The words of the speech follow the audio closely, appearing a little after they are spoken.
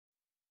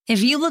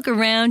If you look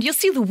around, you'll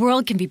see the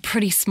world can be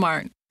pretty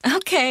smart.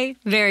 Okay,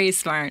 very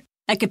smart.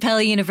 At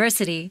Capella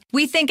University,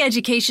 we think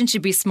education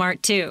should be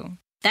smart too.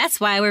 That's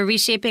why we're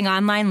reshaping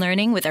online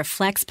learning with our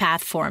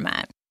FlexPath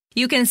format.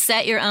 You can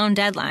set your own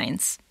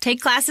deadlines,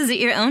 take classes at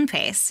your own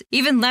pace,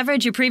 even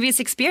leverage your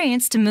previous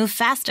experience to move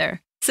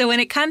faster. So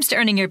when it comes to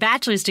earning your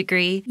bachelor's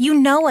degree, you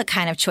know what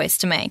kind of choice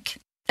to make.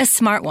 A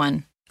smart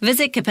one.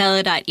 Visit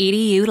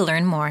capella.edu to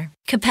learn more.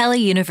 Capella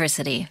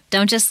University.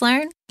 Don't just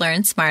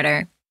learn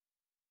smarter.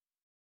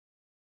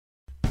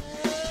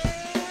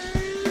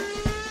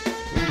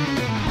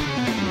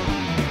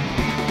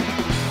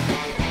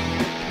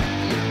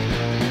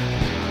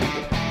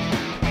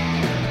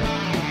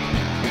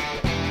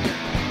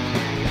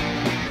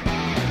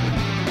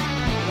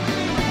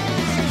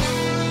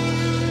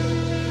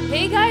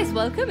 Hey guys,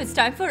 welcome. It's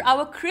time for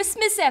our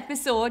Christmas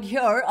episode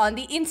here on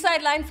the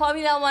Inside Line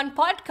Formula One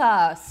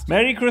podcast.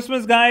 Merry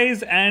Christmas,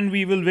 guys, and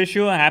we will wish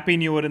you a Happy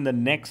New Year in the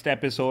next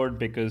episode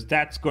because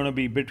that's going to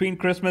be between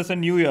Christmas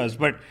and New Year's.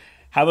 But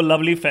have a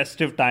lovely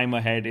festive time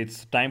ahead.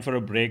 It's time for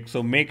a break,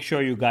 so make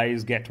sure you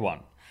guys get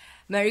one.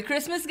 Merry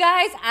Christmas,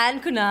 guys,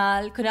 and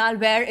Kunal. Kunal,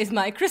 where is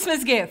my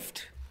Christmas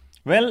gift?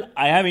 Well,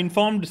 I have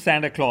informed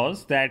Santa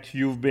Claus that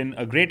you've been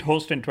a great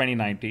host in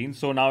 2019,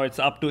 so now it's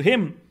up to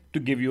him to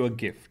give you a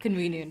gift.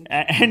 Convenient.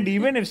 And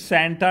even if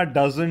Santa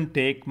doesn't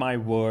take my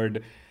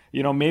word,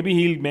 maybe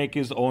he'll make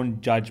his own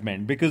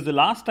judgment. Because the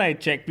last I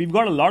checked, we've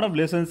got a lot of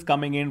listens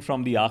coming in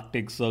from the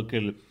Arctic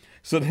Circle.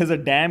 So there's a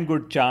damn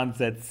good chance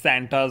that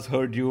Santa's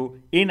heard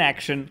you in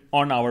action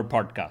on our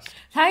podcast.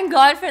 Thank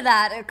God for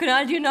that.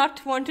 Kunal, do you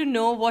not want to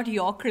know what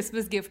your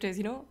Christmas gift is?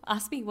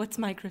 Ask me, what's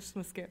my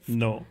Christmas gift?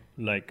 No,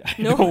 I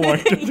don't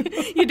want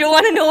to. You don't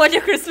want to know what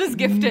your Christmas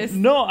gift is?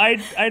 No,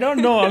 I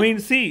don't know. I mean,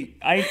 see,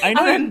 I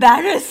know. I'm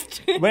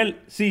embarrassed. Well,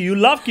 see, you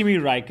love Kimi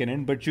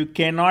Raikkonen, but you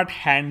cannot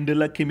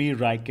handle a Kimi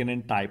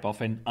Raikkonen type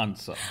of an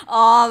answer.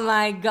 Oh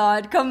my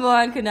God. Come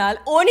on, Kunal.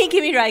 Only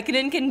Kimi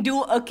Raikkonen can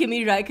do a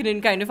Kimi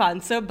Raikkonen kind of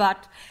answer,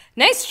 but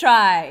nice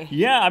try.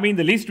 Yeah, I mean,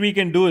 the least we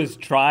can do is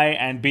try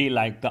and be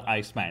like the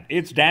Iceman.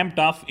 It's damn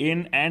tough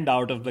in and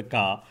out of the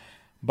car,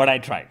 but I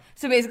tried.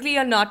 So basically,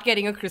 you're not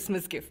getting a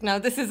Christmas gift. Now,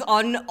 this is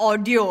on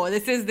audio.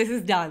 This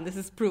is done. This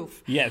is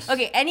proof. Yes.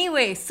 Okay,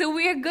 anyway, so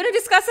we're going to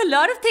discuss a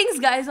lot of things,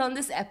 guys, on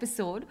this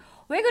episode.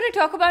 We're going to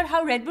talk about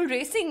how Red Bull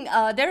Racing,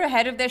 they're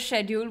ahead of their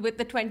schedule with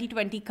the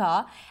 2020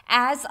 car,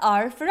 as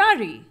are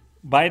Ferrari.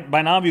 By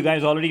now, you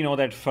guys already know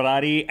that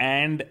Ferrari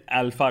and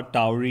Alpha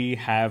Tauri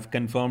have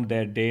confirmed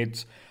their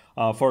dates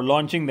for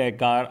launching their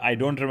car. I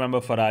don't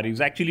remember Ferrari's.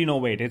 Actually, no,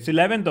 wait. It's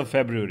 11th of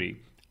February,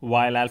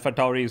 while Alpha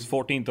Tauri is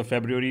 14th of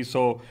February.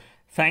 So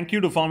thank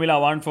you to Formula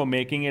One for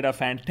making it a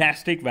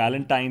fantastic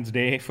Valentine's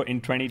Day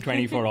in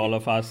 2020 for all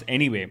of us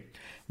anyway.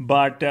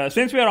 But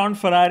since we are on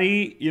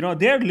Ferrari,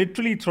 they're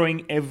literally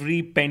throwing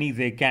every penny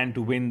they can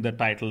to win the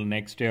title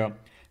next year.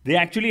 They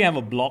actually have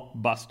a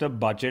blockbuster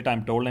budget,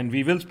 I'm told, and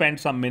we will spend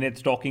some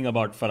minutes talking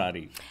about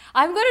Ferrari.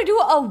 I'm going to do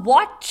a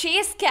What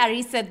Chase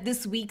Carey Said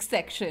This Week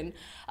section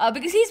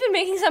because he's been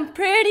making some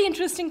pretty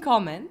interesting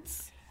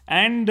comments.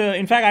 And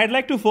in fact, I'd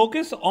like to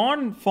focus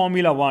on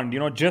Formula One,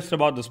 just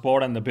about the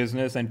sport and the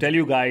business, and tell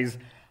you guys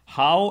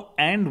how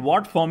and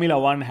what Formula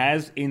One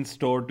has in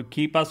store to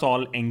keep us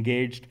all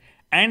engaged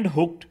and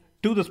hooked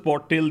to the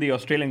sport till the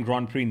Australian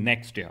Grand Prix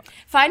next year.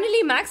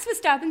 Finally, Max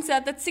Verstappen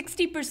said that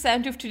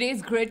 60% of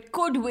today's grid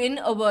could win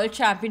a world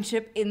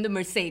championship in the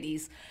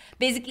Mercedes.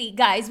 Basically,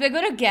 guys, we're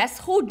going to guess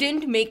who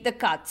didn't make the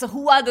cut. So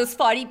who are those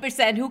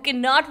 40% who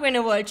cannot win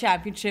a world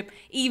championship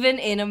even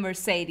in a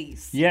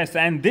Mercedes? Yes,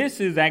 and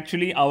this is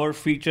actually our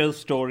feature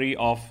story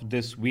of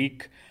this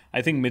week.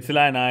 I think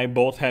Mithila and I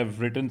both have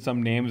written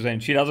some names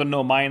and she doesn't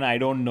know mine, I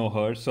don't know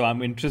her. So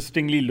I'm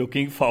interestingly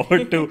looking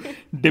forward to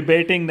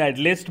debating that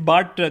list.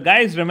 But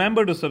guys,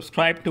 remember to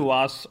subscribe to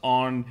us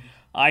on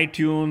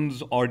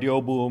iTunes,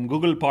 Audio Boom,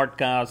 Google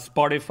Podcasts,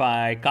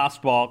 Spotify,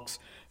 Castbox.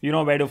 You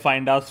know where to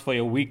find us for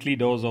your weekly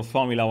dose of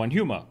Formula One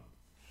humor.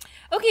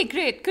 Okay,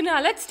 great.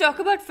 Kunal, let's talk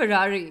about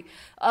Ferrari.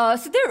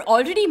 So they're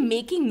already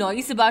making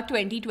noise about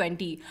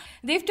 2020.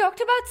 They've talked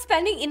about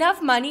spending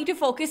enough money to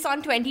focus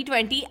on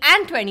 2020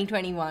 and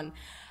 2021.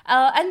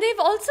 And they've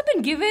also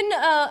been given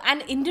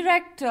an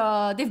indirect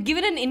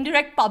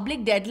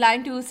public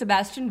deadline to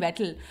Sebastian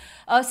Vettel.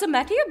 So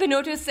Matteo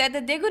Binotto said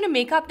that they're going to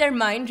make up their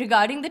mind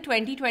regarding the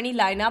 2020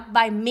 lineup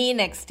by May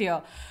next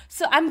year.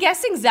 So I'm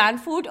guessing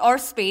Zandvoort or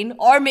Spain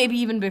or maybe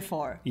even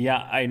before.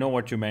 Yeah, I know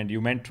what you meant. You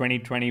meant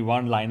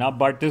 2021 lineup,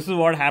 but this is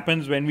what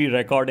happens when we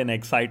record in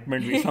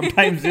excitement. We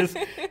sometimes just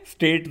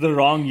state the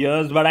wrong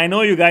years, but I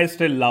know you guys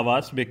still love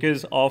us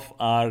because of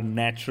our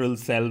natural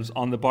selves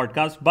on the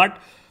podcast. But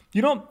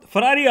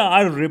Ferrari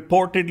are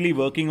reportedly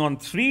working on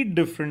 3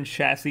 different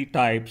chassis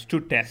types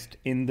to test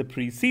in the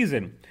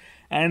pre-season.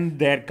 And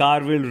their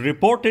car will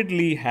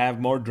reportedly have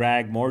more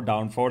drag, more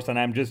downforce, and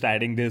I'm just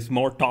adding this,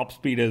 more top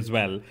speed as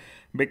well.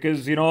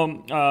 Because,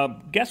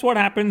 guess what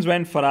happens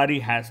when Ferrari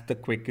has the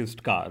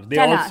quickest car?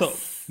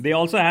 They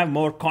also have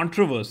more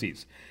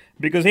controversies.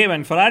 Because, hey,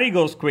 when Ferrari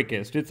goes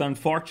quickest, it's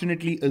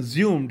unfortunately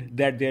assumed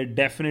that they're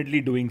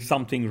definitely doing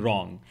something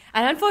wrong.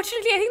 And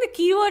unfortunately, I think the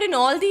key word in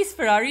all these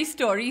Ferrari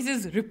stories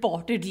is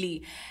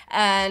reportedly.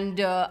 And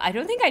I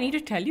don't think I need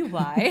to tell you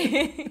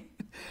why.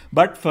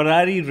 But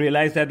Ferrari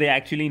realized that they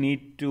actually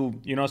need to,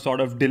 sort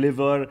of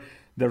deliver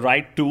the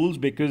right tools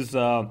because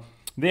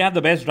they have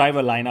the best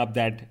driver lineup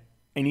that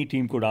any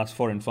team could ask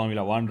for in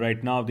Formula One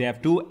right now. They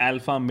have two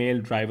alpha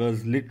male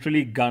drivers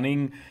literally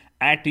gunning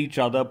at each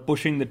other,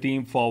 pushing the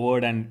team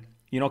forward and,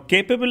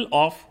 capable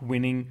of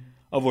winning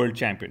a world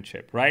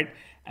championship, right?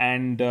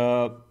 And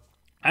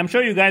I'm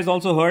sure you guys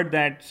also heard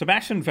that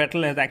Sebastian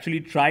Vettel has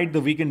actually tried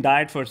the vegan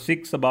diet for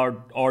 6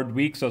 about odd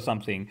weeks or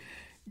something.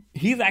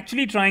 He's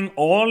actually trying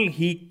all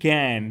he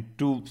can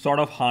to sort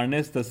of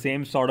harness the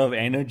same sort of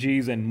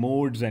energies and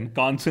moods and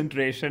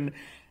concentration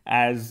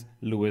as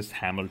Lewis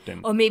Hamilton.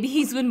 Or maybe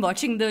he's been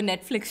watching the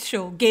Netflix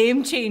show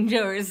Game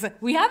Changers.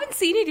 We haven't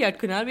seen it yet,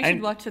 Kunal. We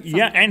should watch it sometime.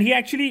 Yeah, and he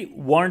actually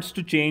wants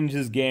to change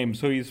his game,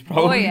 so he's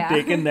probably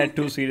taken that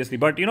too seriously.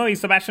 But he's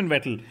Sebastian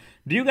Vettel.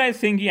 Do you guys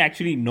think he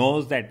actually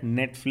knows that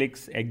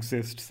Netflix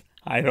exists?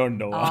 I don't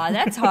know.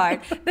 That's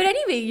hard. But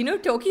anyway,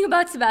 talking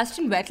about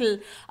Sebastian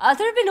Vettel,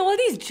 there have been all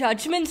these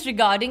judgments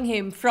regarding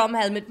him from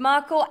Helmut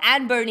Marko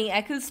and Bernie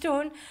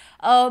Ecclestone.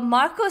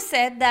 Marko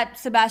said that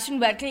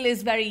Sebastian Vettel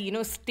is very,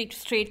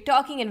 straight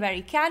talking and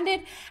very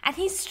candid, and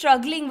he's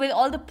struggling with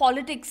all the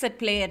politics at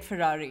play at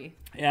Ferrari.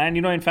 And,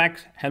 in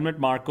fact, Helmut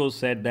Marko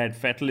said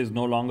that Vettel is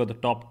no longer the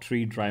top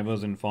 3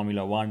 drivers in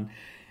Formula One.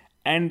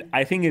 And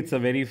I think it's a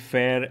very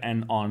fair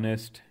and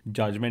honest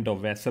judgment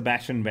of where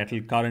Sebastian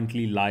Vettel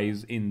currently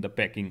lies in the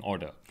pecking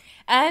order.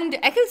 And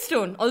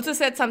Ecclestone also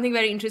said something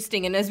very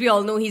interesting. And as we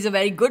all know, he's a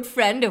very good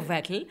friend of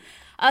Vettel.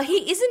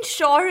 He isn't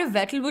sure if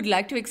Vettel would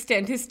like to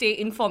extend his stay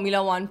in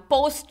Formula One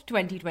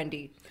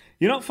post-2020.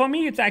 For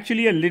me, it's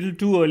actually a little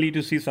too early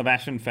to see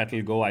Sebastian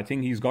Vettel go. I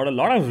think he's got a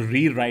lot of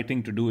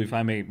rewriting to do, if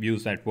I may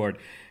use that word.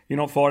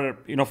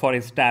 For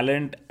his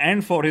talent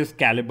and for his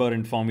caliber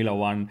in Formula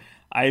One.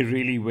 I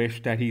really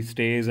wish that he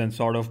stays and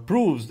sort of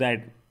proves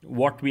that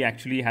what we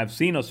actually have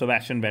seen of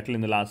Sebastian Vettel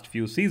in the last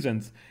few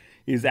seasons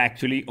is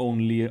actually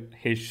only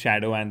his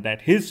shadow and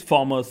that his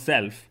former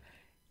self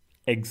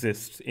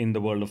exists in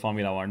the world of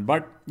Formula One.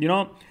 But,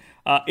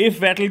 if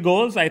Vettel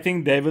goes, I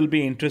think there will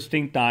be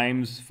interesting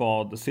times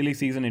for the silly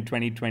season in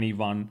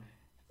 2021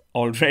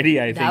 already,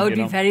 I think. That would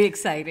be very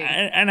exciting.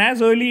 And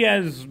as early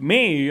as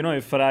May,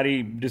 if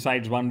Ferrari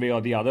decides one way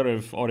or the other,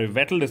 or if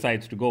Vettel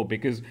decides to go,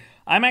 because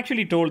I'm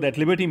actually told that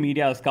Liberty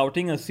Media is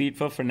scouting a seat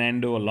for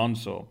Fernando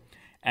Alonso.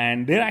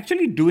 And they're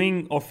actually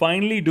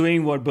finally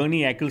doing what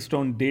Bernie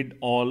Ecclestone did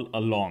all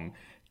along.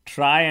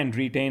 Try and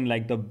retain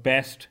the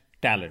best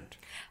talent.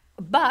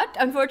 But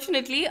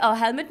unfortunately,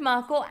 Helmut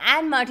Marko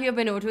and Matteo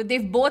Binotto,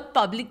 they've both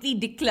publicly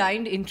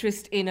declined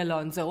interest in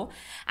Alonso.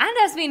 And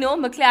as we know,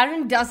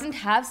 McLaren doesn't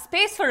have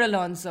space for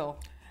Alonso.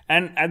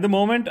 And at the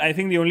moment, I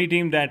think the only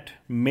team that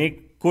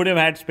could have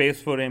had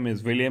space for him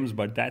is Williams,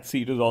 but that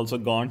seat is also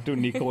gone to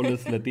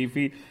Nicholas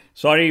Latifi.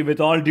 Sorry, with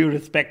all due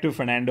respect to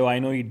Fernando, I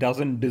know he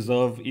doesn't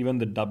deserve even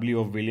the W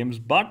of Williams,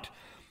 but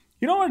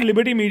you know what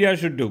Liberty Media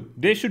should do?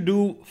 They should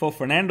do for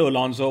Fernando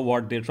Alonso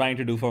what they're trying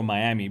to do for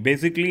Miami.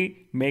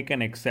 Basically, make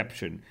an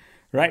exception,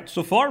 right?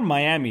 So for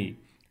Miami,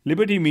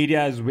 Liberty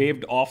Media has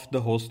waived off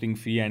the hosting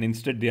fee and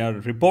instead they are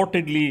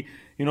reportedly,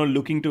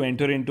 looking to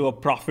enter into a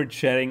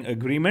profit-sharing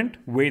agreement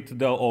with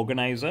the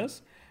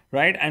organizers,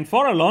 right? And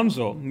for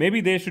Alonso,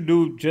 maybe they should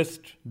do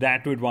just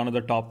that with one of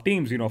the top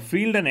teams,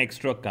 field an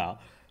extra car,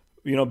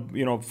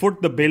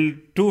 foot the bill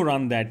to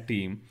run that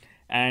team.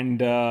 And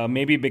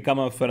maybe become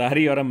a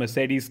Ferrari or a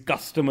Mercedes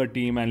customer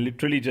team and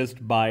literally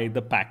just buy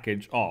the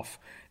package off.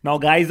 Now,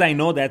 guys, I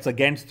know that's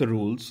against the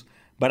rules,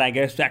 but I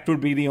guess that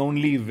would be the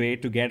only way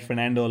to get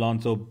Fernando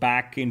Alonso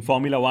back in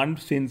Formula One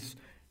since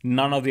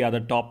none of the other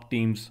top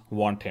teams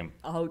want him.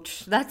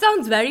 Ouch. That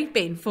sounds very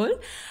painful.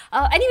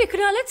 Anyway,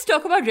 Kunal, let's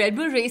talk about Red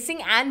Bull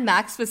Racing and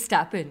Max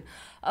Verstappen.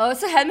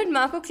 So Helmut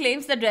Marko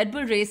claims that Red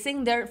Bull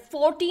Racing, they're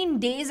 14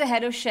 days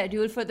ahead of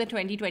schedule for the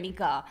 2020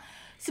 car.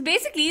 So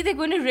basically, they're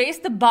going to race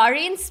the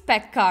Bahrain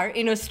Spec car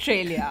in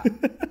Australia.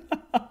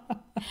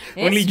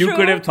 Only you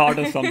could have thought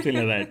of something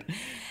like that.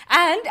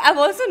 And I've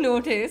also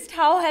noticed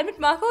how Helmut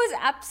Marko is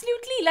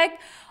absolutely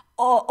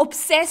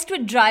obsessed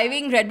with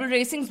driving Red Bull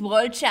Racing's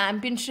World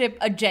Championship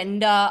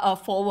agenda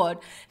forward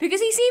because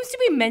he seems to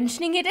be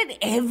mentioning it at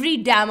every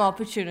damn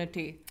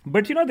opportunity.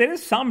 But there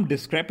is some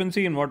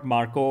discrepancy in what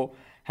Marko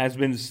has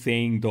been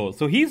saying though.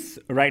 So he's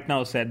right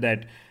now said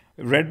that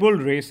Red Bull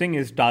Racing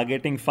is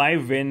targeting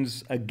 5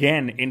 wins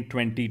again in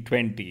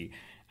 2020.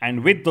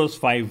 And with those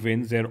 5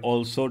 wins, they're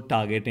also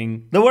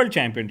targeting the World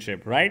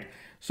Championship, right?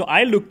 So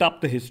I looked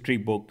up the history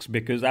books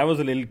because I was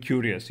a little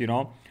curious,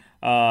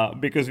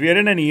 because we are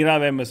in an era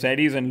where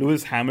Mercedes and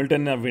Lewis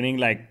Hamilton are winning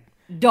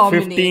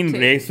 15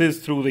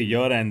 races through the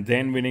year and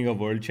then winning a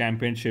World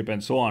Championship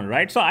and so on,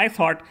 right? So I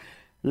thought,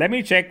 let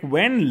me check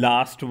when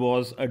last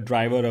was a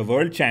driver a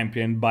world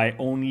champion by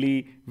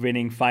only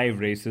winning 5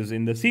 races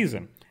in the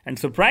season. And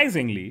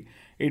surprisingly,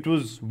 it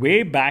was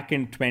way back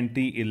in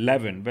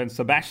 2011 when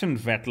Sebastian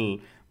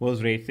Vettel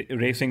was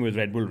racing with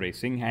Red Bull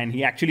Racing, and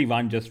he actually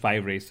won just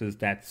 5 races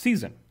that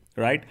season,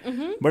 right?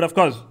 But of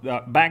course,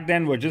 back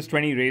then were just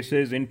 20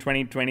 races. In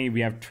 2020,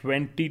 we have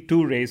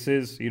 22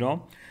 races,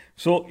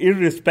 So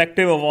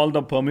irrespective of all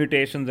the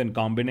permutations and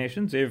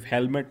combinations, if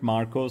Helmut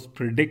Marko's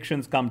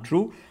predictions come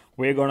true,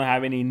 we're going to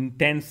have an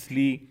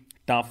intensely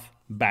tough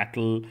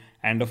battle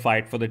and a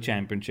fight for the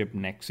championship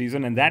next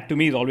season. And that to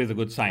me is always a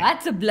good sign.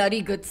 That's a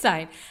bloody good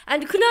sign.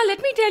 And Kunal,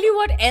 let me tell you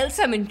what else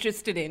I'm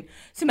interested in.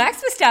 So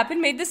Max Verstappen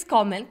made this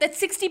comment that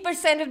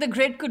 60% of the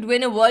grid could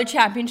win a world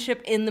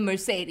championship in the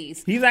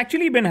Mercedes. He's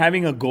actually been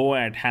having a go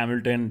at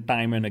Hamilton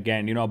time and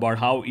again, about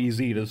how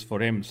easy it is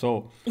for him.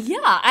 So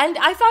yeah, and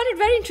I found it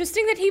very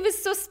interesting that he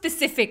was so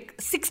specific,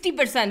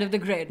 60% of the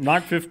grid.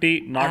 Not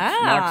 50,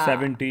 not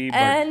 70. But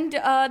And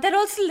that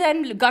also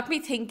then got me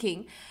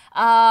thinking,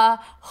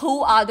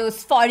 who are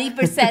those 40%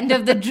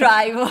 of the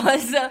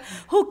drivers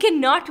who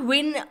cannot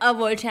win a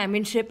world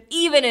championship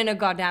even in a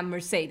goddamn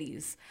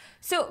Mercedes?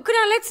 So,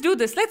 Kunal, let's do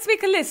this. Let's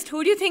make a list.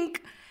 Who do you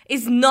think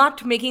is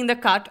not making the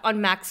cut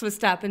on Max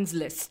Verstappen's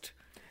list?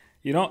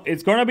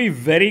 It's going to be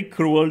very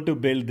cruel to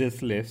build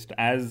this list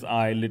as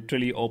I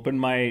literally open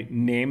my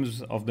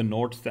names of the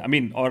notes.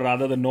 Or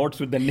rather the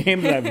notes with the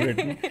names I've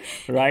written,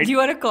 right? Do you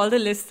want to call the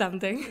list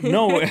something?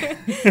 No.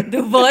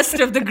 The worst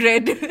of the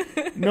grid.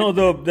 No,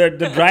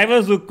 the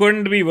drivers who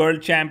couldn't be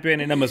world champion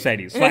in a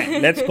Mercedes.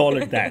 Fine, let's call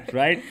it that,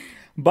 right?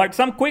 But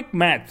some quick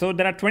math. So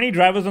there are 20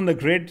 drivers on the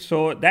grid.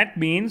 So that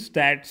means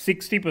that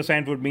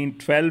 60% would mean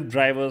 12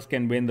 drivers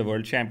can win the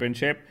world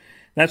championship.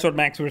 That's what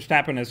Max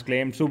Verstappen has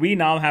claimed. So we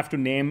now have to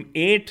name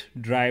 8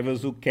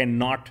 drivers who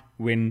cannot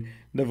win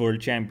the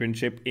world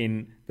championship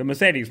in the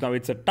Mercedes. Now,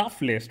 it's a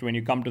tough list when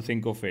you come to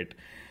think of it.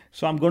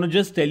 So I'm going to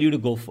just tell you to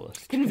go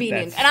first.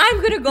 Convenient. And I'm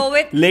going to go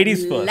with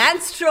ladies first.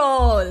 Lance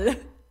Stroll.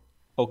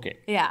 Okay.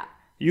 Yeah.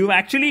 You've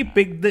actually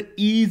picked the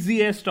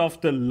easiest of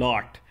the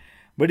lot.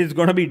 But it's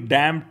going to be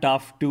damn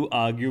tough to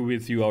argue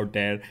with you out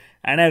there.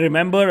 And I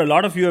remember a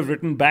lot of you have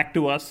written back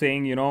to us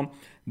saying,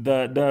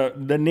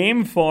 the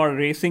name for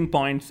Racing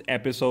Point's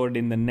episode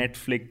in the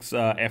Netflix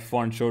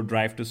F1 show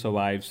Drive to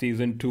Survive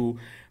season 2,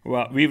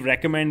 we've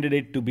recommended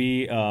it to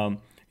be,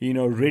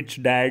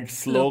 Rich Dad,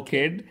 Slow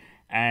Kid.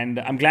 And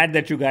I'm glad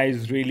that you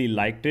guys really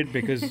liked it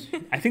because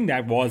I think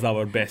that was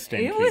our best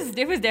entry.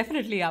 It was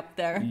definitely up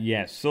there.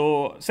 Yes.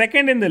 So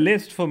second in the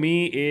list for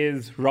me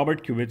is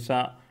Robert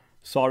Kubica.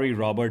 Sorry,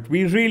 Robert.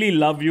 We really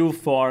love you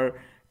for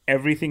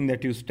everything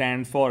that you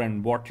stand for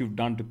and what you've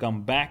done to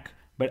come back.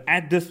 But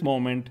at this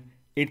moment,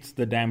 it's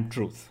the damn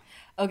truth.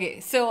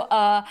 Okay, so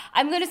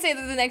I'm going to say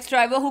that the next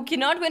driver who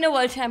cannot win a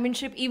world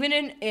championship even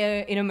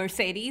in a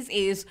Mercedes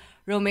is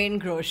Romain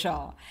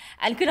Grosjean.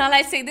 And Kunal,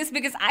 I say this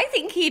because I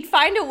think he'd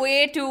find a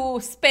way to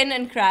spin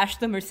and crash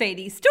the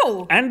Mercedes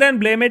too. And then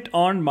blame it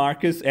on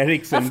Marcus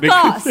Ericsson. Of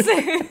course.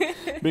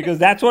 Because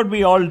that's what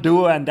we all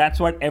do and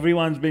that's what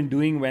everyone's been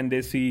doing when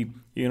they see,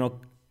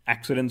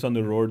 accidents on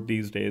the road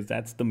these days.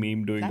 That's the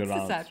meme doing the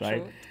rounds,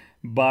 right? Truth.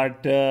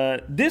 But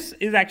this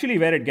is actually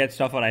where it gets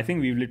tougher. I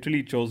think we've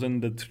literally chosen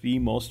the 3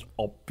 most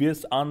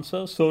obvious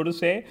answers, so to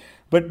say.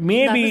 But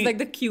maybe that was like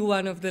the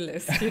Q1 of the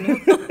list,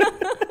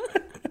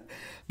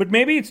 But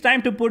maybe it's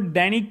time to put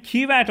Danny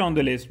Kvyat on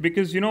the list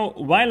because,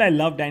 while I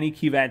love Danny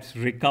Kvyat's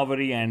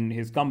recovery and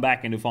his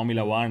comeback into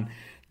Formula One,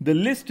 the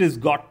list has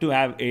got to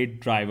have 8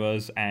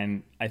 drivers,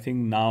 and I think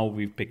now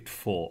we've picked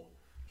 4.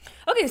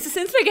 Okay, so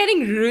since we're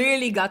getting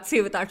really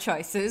gutsy with our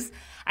choices,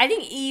 I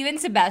think even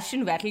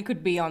Sebastian Vettel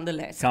could be on the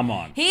list. Come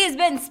on. He has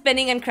been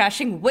spinning and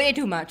crashing way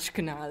too much,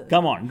 Kunal.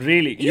 Come on,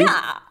 really?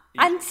 Yeah.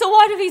 And so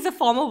what if he's a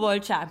former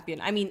world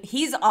champion? I mean,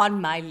 he's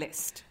on my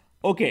list.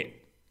 Okay,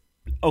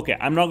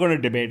 I'm not going to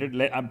debate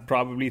it. I'm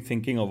probably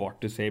thinking of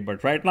what to say.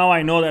 But right now,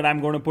 I know that I'm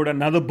going to put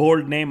another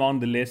bold name on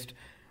the list,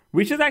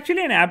 which is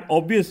actually an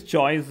obvious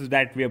choice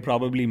that we are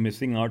probably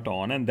missing out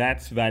on. And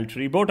that's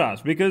Valtteri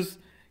Bottas. Because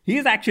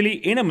he's actually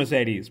in a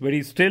Mercedes, but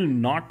he's still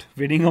not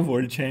winning a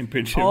world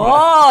championship.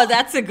 Oh,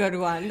 that's a good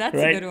one. That's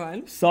right? A good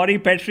one. Sorry,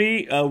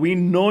 Petri. We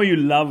know you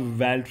love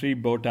Valtteri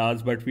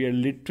Bottas, but we are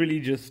literally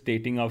just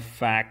stating a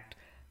fact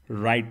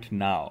right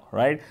now,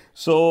 right?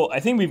 So I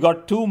think we've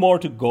got 2 more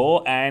to go.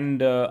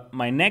 And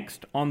my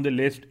next on the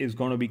list is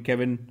going to be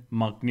Kevin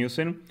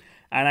Magnussen.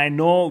 And I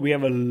know we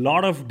have a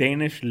lot of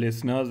Danish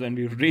listeners and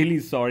we're really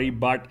sorry,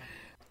 but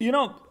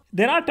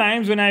there are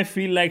times when I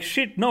feel like,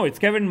 shit, no, it's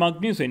Kevin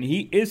Magnussen.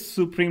 He is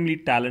supremely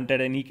talented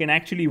and he can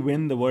actually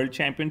win the world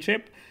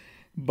championship.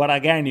 But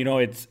again,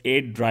 it's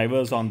 8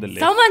 drivers on the list.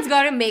 Someone's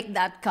got to make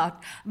that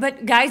cut.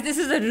 But guys, this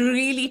is a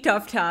really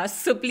tough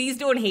task. So please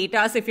don't hate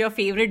us if your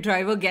favorite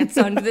driver gets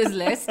onto this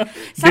list.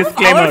 Some of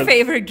our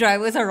favorite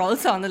drivers are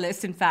also on the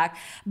list, in fact.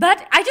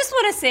 But I just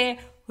want to say,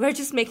 we're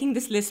just making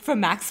this list for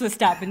Max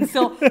Verstappen.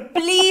 So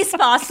please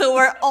pass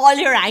over all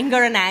your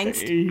anger and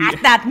angst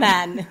at that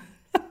man.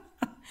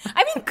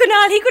 I mean,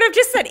 Kunal, he could have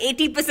just said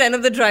 80%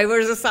 of the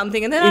drivers or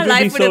something, and then our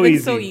life would have been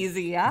so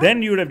easy, yeah?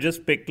 Then you would have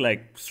just picked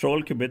like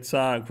Stroll,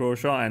 Kubica,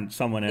 Grosjean, and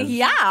someone else.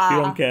 Yeah.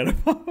 You don't care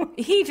about.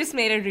 He just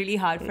made it really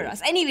hard for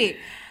us. Anyway,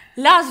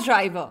 last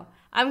driver.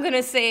 I'm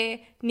gonna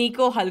say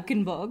Nico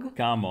Hülkenberg.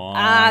 Come on.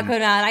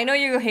 Kunal, I know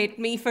you hate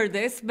me for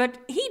this, but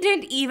he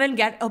didn't even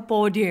get a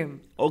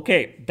podium.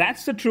 Okay,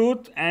 that's the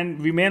truth, and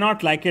we may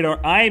not like it,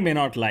 or I may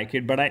not like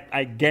it, but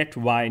I get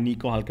why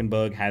Nico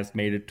Hülkenberg has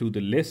made it to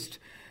the list.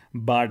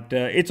 But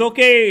it's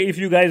okay if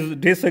you guys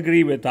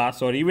disagree with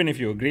us, or even if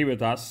you agree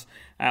with us,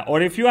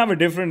 or if you have a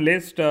different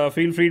list,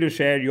 feel free to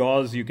share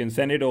yours. You can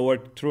send it over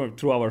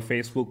through our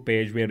Facebook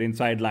page. We're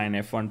Inside Line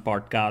F1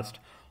 Podcast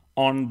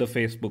on the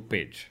Facebook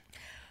page.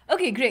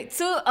 Okay, great.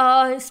 So,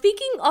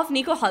 speaking of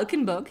Nico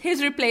Hülkenberg,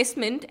 his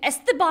replacement,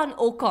 Esteban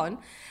Ocon,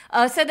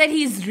 said that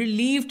he's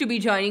relieved to be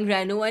joining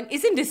Renault and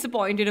isn't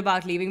disappointed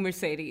about leaving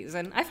Mercedes.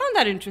 And I found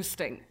that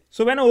interesting.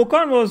 So when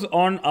Ocon was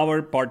on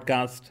our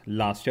podcast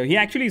last year, he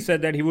actually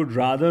said that he would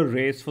rather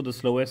race for the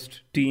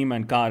slowest team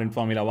and car in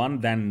Formula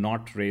One than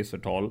not race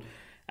at all.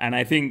 And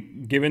I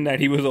think given that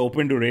he was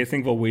open to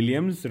racing for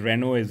Williams,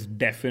 Renault is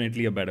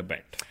definitely a better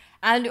bet.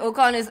 And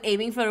Ocon is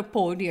aiming for a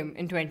podium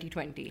in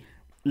 2020.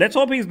 Let's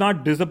hope he's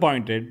not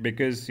disappointed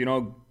because,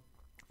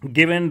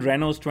 given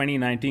Renault's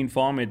 2019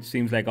 form, it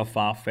seems like a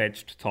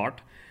far-fetched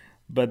thought.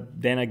 But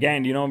then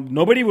again,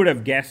 nobody would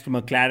have guessed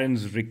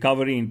McLaren's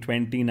recovery in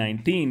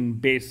 2019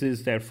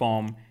 bases their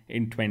form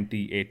in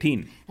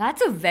 2018.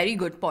 That's a very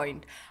good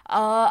point.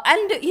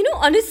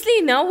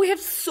 Honestly, now we have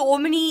so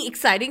many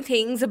exciting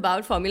things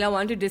about Formula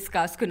One to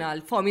discuss,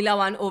 Kunal. Formula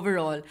One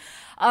overall.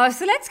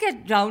 So let's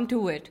get down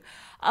to it.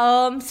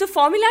 So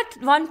Formula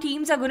One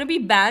teams are going to be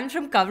banned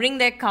from covering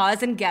their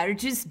cars and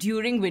garages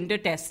during winter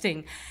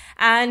testing.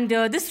 And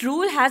this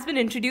rule has been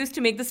introduced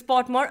to make the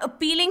sport more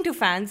appealing to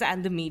fans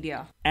and the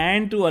media.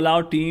 And to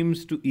allow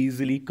teams to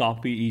easily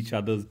copy each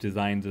other's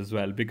designs as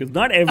well. Because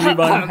not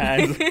everyone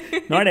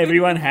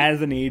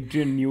has an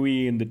Adrian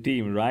Newey in the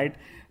team, right?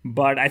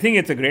 But I think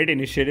it's a great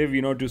initiative,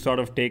 to sort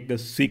of take the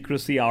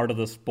secrecy out of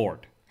the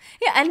sport.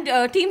 Yeah,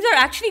 and teams are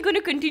actually going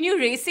to continue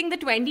racing the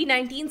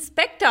 2019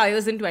 spec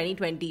tires in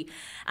 2020.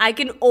 I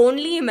can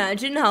only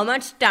imagine how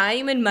much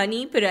time and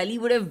money Pirelli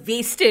would have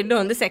wasted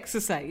on this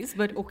exercise,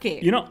 but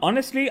okay.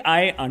 Honestly,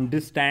 I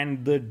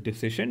understand the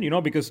decision,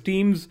 because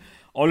teams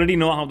already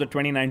know how the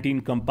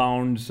 2019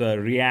 compounds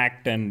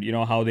react and,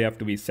 how they have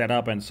to be set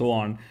up and so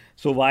on.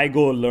 So why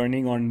go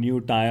learning on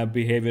new tire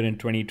behavior in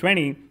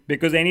 2020?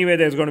 Because anyway,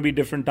 there's going to be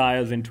different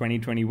tires in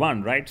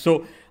 2021, right?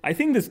 So I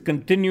think this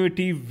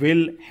continuity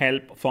will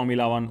help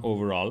Formula One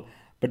overall.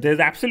 But there's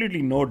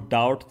absolutely no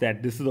doubt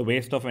that this is a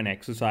waste of an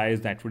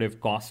exercise that would have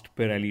cost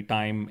Pirelli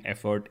time,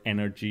 effort,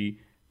 energy,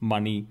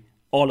 money,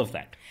 all of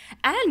that.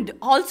 And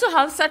also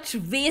how such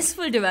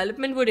wasteful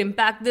development would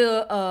impact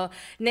the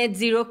net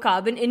zero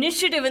carbon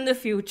initiative in the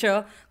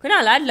future.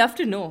 Kunal, I'd love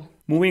to know.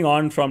 Moving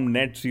on from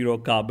net zero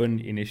carbon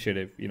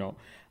initiative,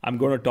 I'm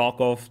going to talk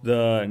of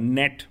the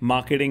net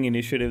marketing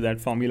initiative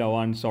that Formula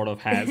One sort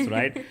of has,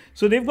 right?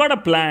 So they've got a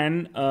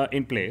plan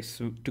in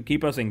place to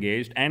keep us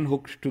engaged and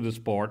hooked to the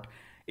sport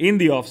in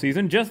the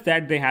off-season, just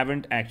that they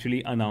haven't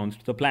actually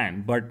announced the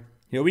plan. But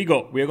here we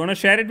go. We're going to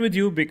share it with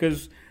you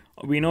because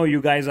we know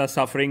you guys are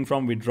suffering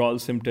from withdrawal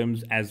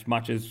symptoms as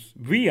much as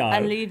we are.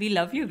 And we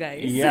love you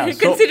guys. Yeah,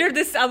 Consider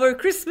this our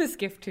Christmas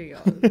gift to you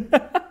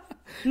all.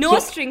 No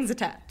strings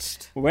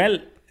attached. Well,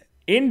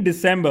 in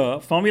December,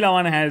 Formula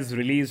One has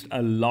released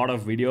a lot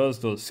of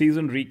videos, those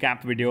season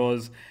recap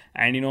videos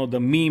and, the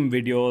meme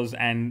videos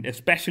and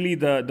especially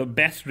the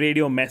best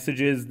radio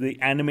messages, the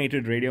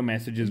animated radio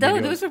messages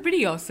videos. Those were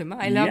pretty awesome.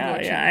 I love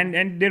watching. Yeah,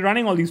 and they're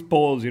running all these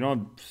polls,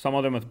 some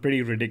of them are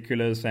pretty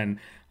ridiculous and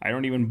I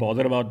don't even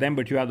bother about them,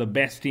 but you have the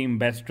best team,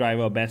 best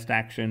driver, best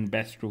action,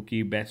 best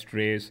rookie, best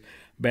race,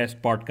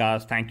 best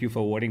podcast. Thank you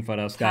for voting for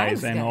us,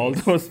 guys, and all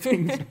those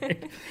things.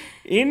 Right?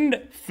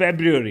 In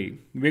February,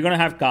 we're going to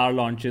have car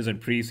launches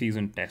and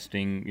pre-season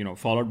testing,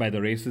 followed by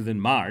the races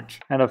in March.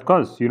 And of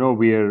course,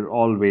 we're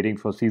all waiting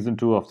for season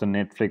 2 of the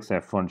Netflix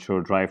F1 show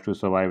Drive to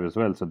Survive as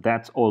well. So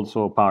that's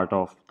also part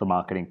of the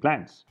marketing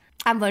plans.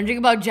 I'm wondering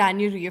about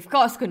January, of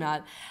course,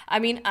 Kunal.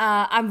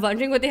 I'm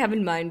wondering what they have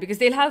in mind because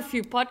they'll have a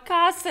few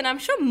podcasts and I'm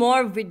sure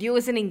more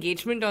videos and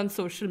engagement on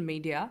social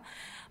media.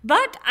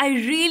 But I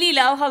really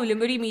love how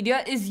Limerick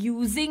Media is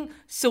using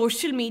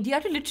social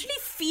media to literally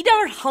feed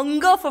our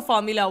hunger for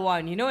Formula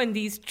One, in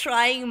these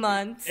trying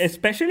months.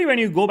 Especially when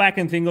you go back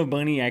and think of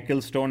Bernie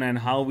Ecclestone and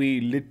how we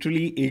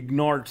literally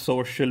ignored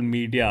social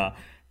media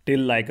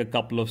till like a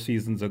couple of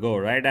seasons ago,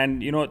 right?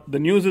 And, the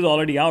news is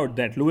already out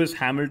that Lewis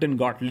Hamilton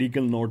got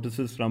legal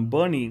notices from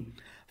Bernie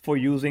for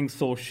using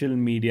social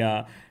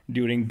media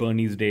during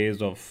Bernie's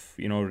days of,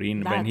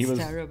 when he was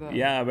terrible.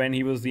 Yeah, when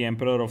he was the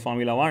emperor of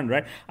Formula One,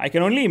 right? I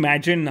can only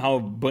imagine how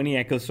Bernie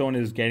Ecclestone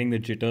is getting the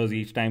jitters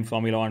each time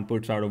Formula One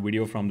puts out a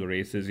video from the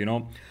races,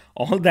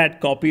 all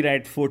that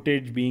copyright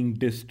footage being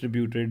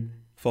distributed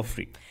for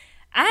free.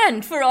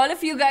 And for all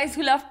of you guys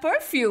who love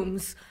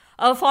perfumes,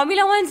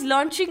 Formula One's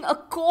launching a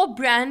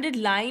co-branded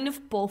line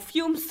of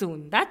perfume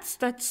soon. That's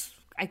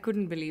I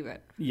couldn't believe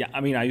it. Yeah, I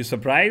mean, are you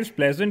surprised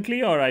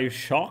pleasantly or are you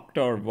shocked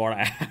or what?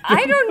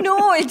 I don't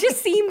know. It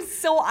just seems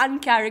so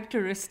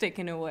uncharacteristic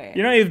in a way.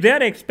 You know, if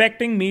they're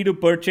expecting me to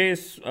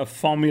purchase a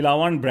Formula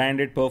One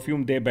branded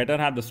perfume, they better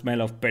have the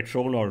smell of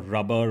petrol or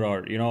rubber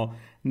or,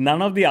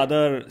 none of the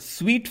other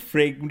sweet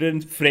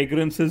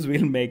fragrances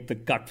will make the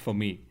cut for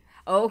me.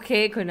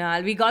 Okay,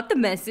 Kunal, we got the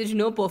message.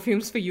 No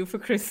perfumes for you for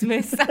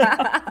Christmas.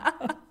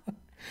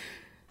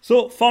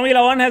 So,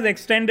 Formula One has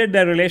extended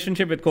their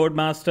relationship with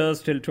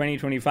Codemasters till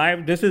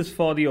 2025. This is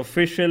for the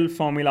official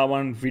Formula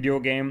One video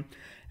game.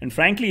 And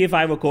frankly, if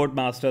I were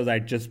Codemasters,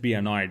 I'd just be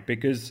annoyed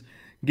because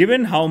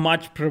given how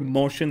much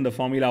promotion the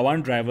Formula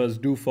One drivers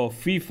do for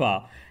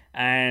FIFA,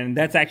 and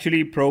that's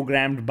actually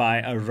programmed by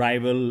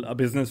a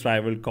business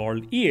rival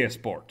called EA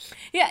Sports.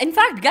 Yeah, in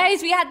fact,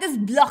 guys, we had this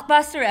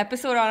blockbuster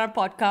episode on our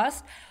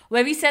podcast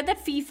where we said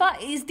that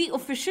FIFA is the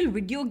official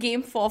video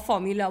game for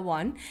Formula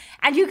One.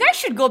 And you guys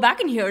should go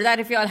back and hear that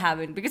if you all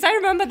haven't, because I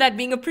remember that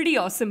being a pretty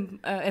awesome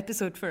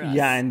episode for us.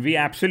 Yeah, and we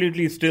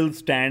absolutely still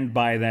stand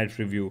by that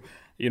review.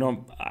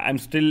 I'm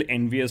still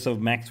envious of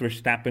Max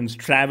Verstappen's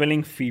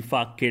traveling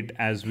FIFA kit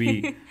as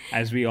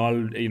we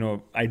all,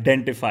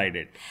 identified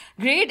it.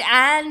 Great.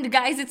 And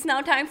guys, it's now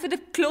time for the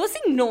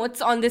closing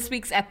notes on this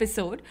week's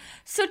episode.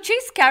 So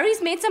Chase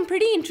Carey's made some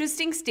pretty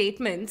interesting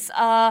statements,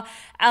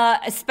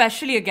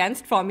 especially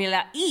against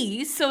Formula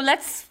E. So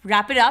let's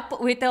wrap it up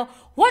with a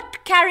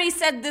What Carey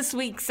Said This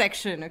Week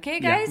section. Okay,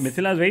 guys? Yeah,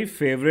 Mithila's very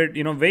favorite,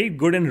 very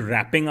good in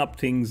wrapping up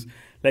things.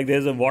 Like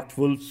there's a What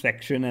Wolf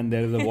section and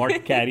there's a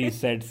What Carey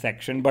Said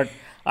section. But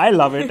I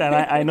love it. And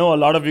I know a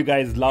lot of you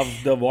guys love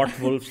the What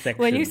Wolf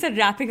section. When you said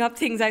wrapping up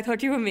things, I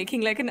thought you were making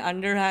like an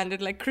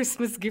underhanded like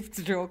Christmas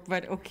gifts joke.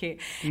 But okay.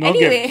 No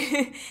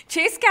anyway,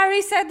 Chase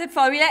Carey said that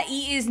Formula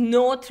E is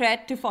no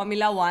threat to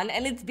Formula One.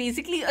 And it's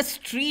basically a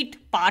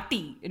street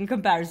party in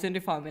comparison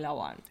to Formula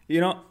One.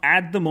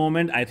 At the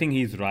moment, I think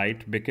he's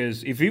right.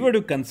 Because if we were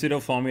to consider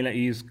Formula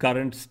E's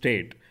current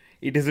state,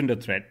 it isn't a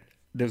threat.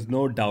 There's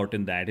no doubt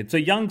in that. It's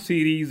a young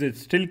series.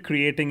 It's still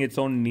creating its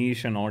own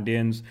niche and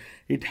audience.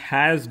 It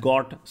has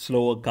got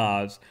slower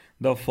cars.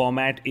 The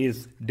format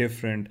is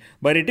different,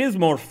 but it is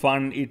more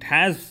fun.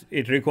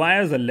 It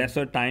requires a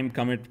lesser time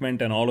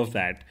commitment and all of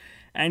that.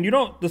 And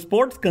the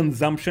sport's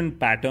consumption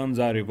patterns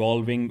are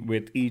evolving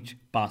with each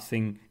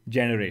passing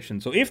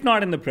generation. So if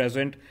not in the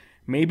present,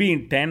 maybe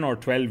in 10 or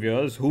 12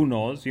 years, who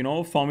knows?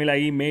 Formula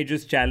E may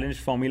just challenge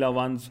Formula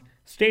One's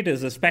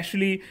status,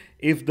 especially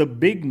if the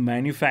big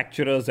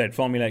manufacturers that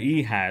Formula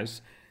E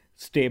has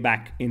stay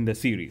back in the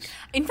series.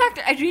 In fact,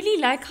 I really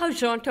like how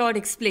Jean Todt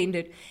explained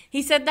it.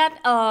 He said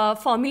that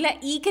Formula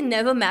E can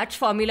never match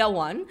Formula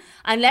One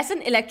unless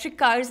an electric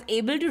car is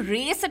able to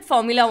race at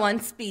Formula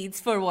One speeds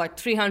for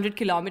 300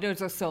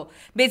 kilometers or so.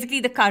 Basically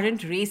the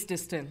current race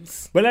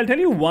distance. Well, I'll tell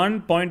you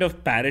one point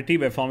of parity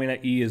where Formula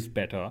E is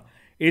better.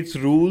 Its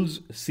rules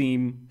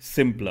seem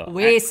simpler.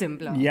 Way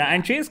simpler. Yeah,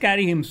 and Chase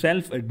Carey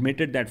himself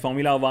admitted that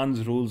Formula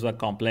One's rules are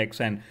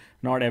complex and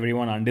not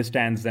everyone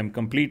understands them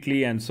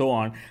completely and so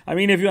on. I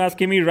mean, if you ask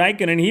Kimi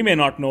Räikkönen, he may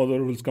not know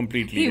the rules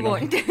completely. He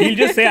won't. He'll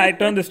just say, I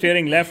turn the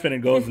steering left and it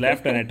goes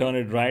left, and I turn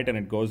it right and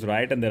it goes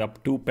right, and there are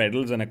two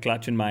pedals and a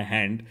clutch in my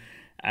hand.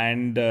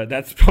 And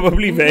that's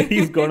probably where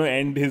he's going to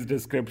end his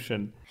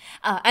description.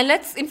 And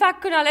let's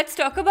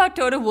talk about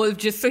Toto Wolff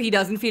just so he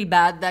doesn't feel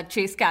bad that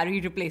Chase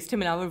Carey replaced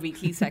him in our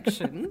weekly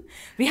section.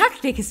 We have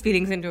to take his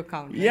feelings into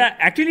account. Right? Yeah,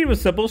 actually it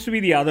was supposed to be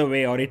the other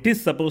way, or it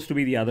is supposed to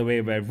be the other way,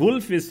 where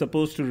Wolff is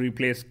supposed to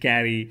replace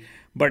Carey.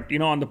 But,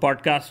 on the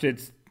podcast,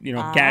 it's,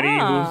 Carey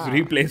who's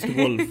replaced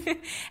Wolff.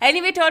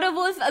 Anyway, Toto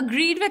Wolff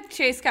agreed with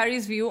Chase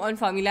Carey's view on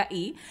Formula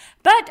E.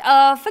 But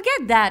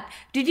forget that.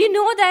 Did you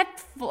know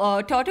that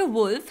Toto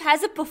Wolff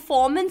has a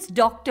performance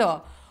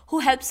doctor who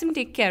helps him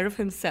take care of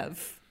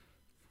himself?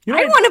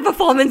 I want a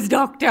performance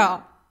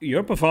doctor.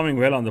 You're performing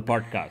well on the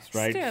podcast,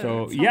 right?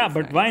 Still, so yeah,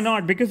 but nice. Why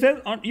not? Because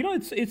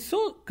it's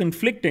so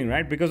conflicting,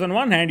 right? Because on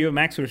one hand, you have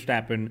Max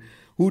Verstappen,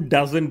 who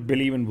doesn't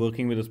believe in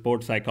working with a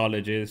sports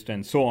psychologist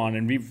and so on,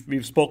 and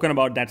we've spoken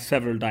about that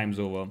several times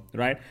over,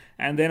 right?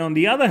 And then on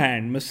the other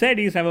hand,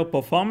 Mercedes have a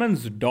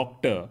performance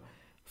doctor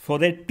for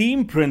their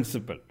team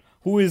principal,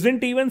 who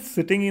isn't even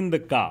sitting in the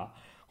car,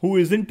 who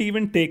isn't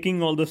even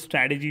taking all the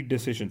strategy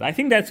decisions. I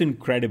think that's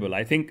incredible.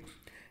 I think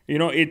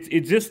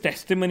it's just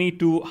testimony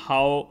to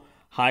how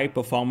high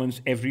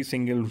performance every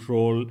single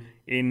role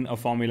in a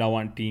Formula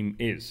One team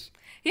is.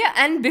 Yeah,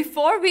 and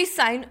before we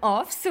sign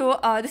off, so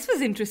this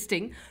was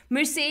interesting.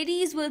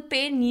 Mercedes will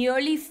pay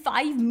nearly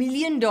 $5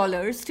 million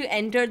to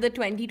enter the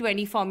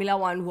 2020 Formula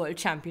One World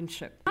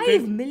Championship.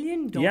 $5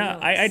 million. Yeah,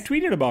 I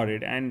tweeted about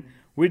it. And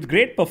with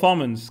great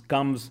performance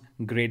comes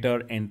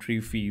greater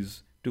entry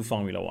fees to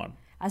Formula One.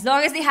 As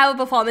long as they have a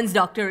performance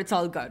doctor, it's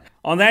all good.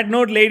 On that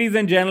note, ladies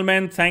and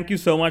gentlemen, thank you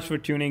so much for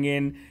tuning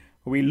in.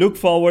 We look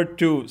forward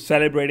to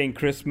celebrating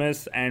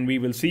Christmas, and we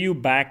will see you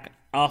back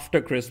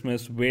after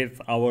Christmas with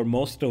our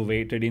most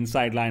awaited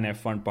Inside Line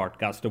F1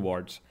 Podcast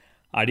Awards.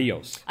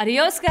 Adios.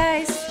 Adios,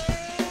 guys.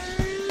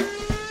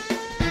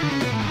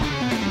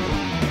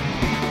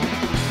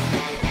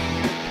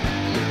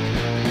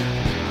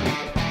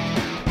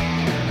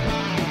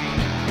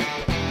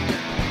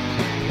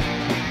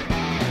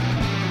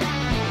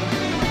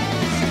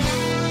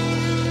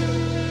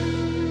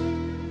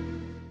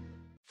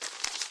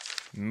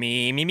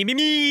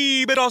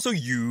 me, but also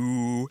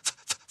you.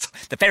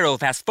 The Pharaoh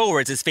fast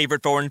forwards his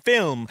favorite foreign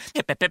film,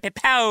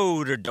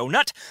 Powder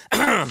Donut.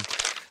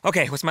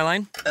 Okay, what's my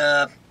line?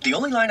 The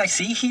only line I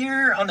see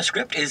here on the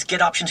script is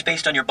get options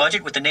based on your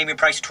budget with the Name Your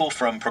Price tool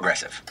from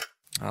Progressive.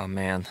 Oh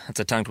man, that's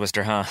a tongue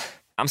twister, huh?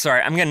 I'm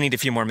sorry, I'm gonna need a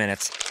few more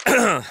minutes.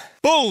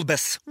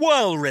 Bulbous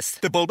Walrus,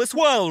 the Bulbous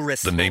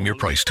Walrus. The Name Your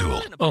Price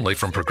tool, only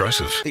from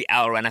Progressive. The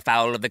owl ran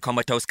afoul of the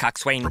comatose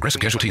coxswain. Progressive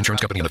Casualty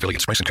Insurance Company and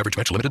affiliates. Price and coverage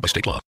match limited by state law.